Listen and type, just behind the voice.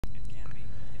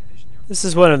This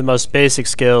is one of the most basic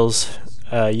skills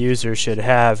users should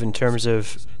have in terms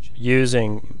of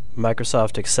using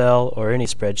Microsoft Excel or any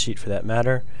spreadsheet for that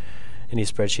matter, any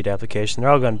spreadsheet application. They're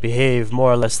all going to behave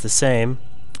more or less the same.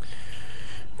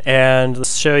 And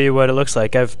let's show you what it looks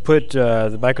like. I've put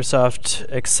the Microsoft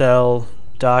Excel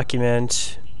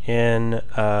document in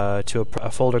to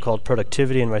a folder called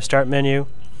Productivity in my Start menu.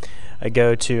 I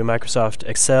go to Microsoft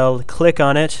Excel, click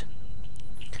on it.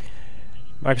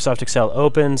 Microsoft Excel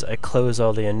opens. I close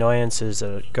all the annoyances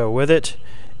that go with it,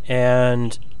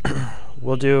 and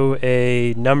we'll do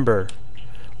a number.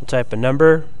 We'll type a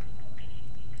number.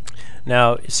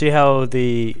 Now, see how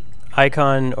the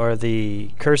icon or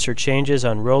the cursor changes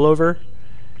on rollover?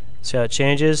 See how it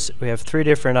changes? We have three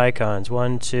different icons,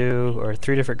 one, two, or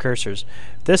three different cursors.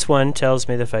 This one tells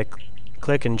me that if I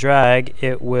click and drag,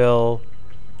 it will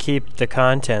keep the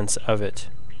contents of it.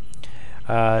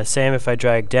 Same if I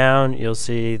drag down, you'll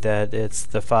see that it's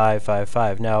the 5, 5,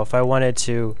 5. Now, if I wanted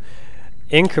to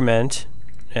increment,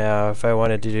 if I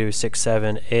wanted to do 6,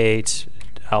 7, 8,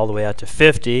 all the way out to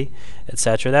 50,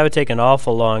 etc., that would take an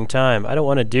awful long time. I don't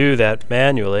want to do that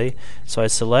manually, so I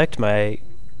select my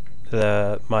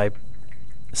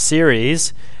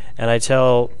series, and I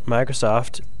tell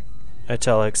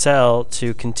Excel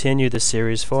to continue the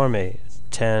series for me.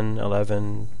 10,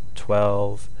 11,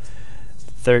 12,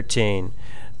 13.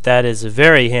 That is a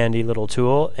very handy little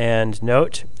tool, and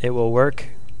note, it will work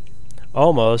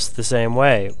almost the same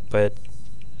way, but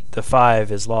the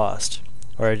 5 is lost,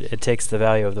 or it takes the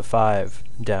value of the 5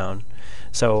 down.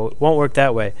 So it won't work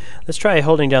that way. Let's try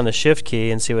holding down the Shift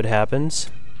key and see what happens.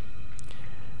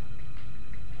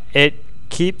 It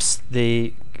keeps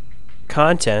the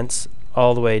contents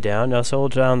all the way down. Now let's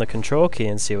hold down the Control key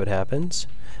and see what happens.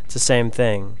 It's the same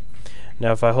thing.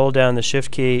 Now if I hold down the Shift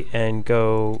key and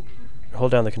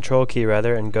hold down the Control key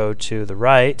rather, and go to the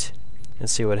right and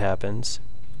see what happens,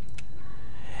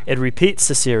 it repeats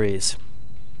the series.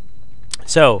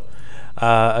 So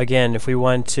again, if we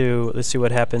want to, let's see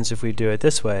what happens if we do it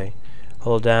this way.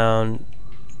 Hold down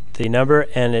the number,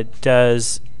 and it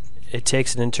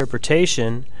takes an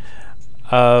interpretation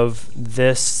of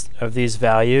these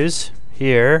values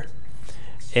here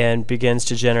and begins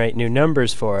to generate new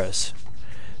numbers for us.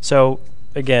 So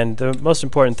again, the most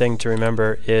important thing to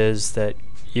remember is that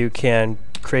you can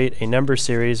create a number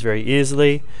series very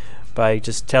easily by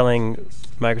just telling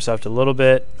Microsoft a little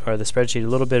bit, or the spreadsheet a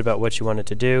little bit, about what you want it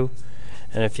to do.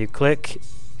 And if you click,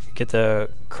 get the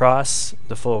cross,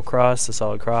 the full cross, the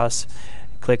solid cross,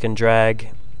 click and drag,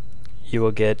 you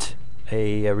will get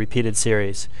a repeated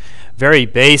series. Very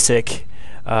basic,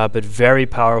 but very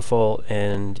powerful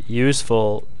and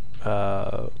useful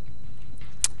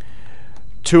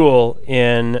tool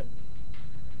in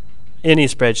any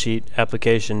spreadsheet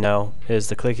application now is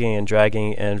the clicking and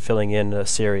dragging and filling in a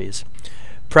series.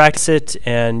 Practice it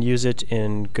and use it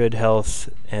in good health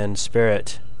and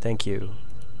spirit. Thank you.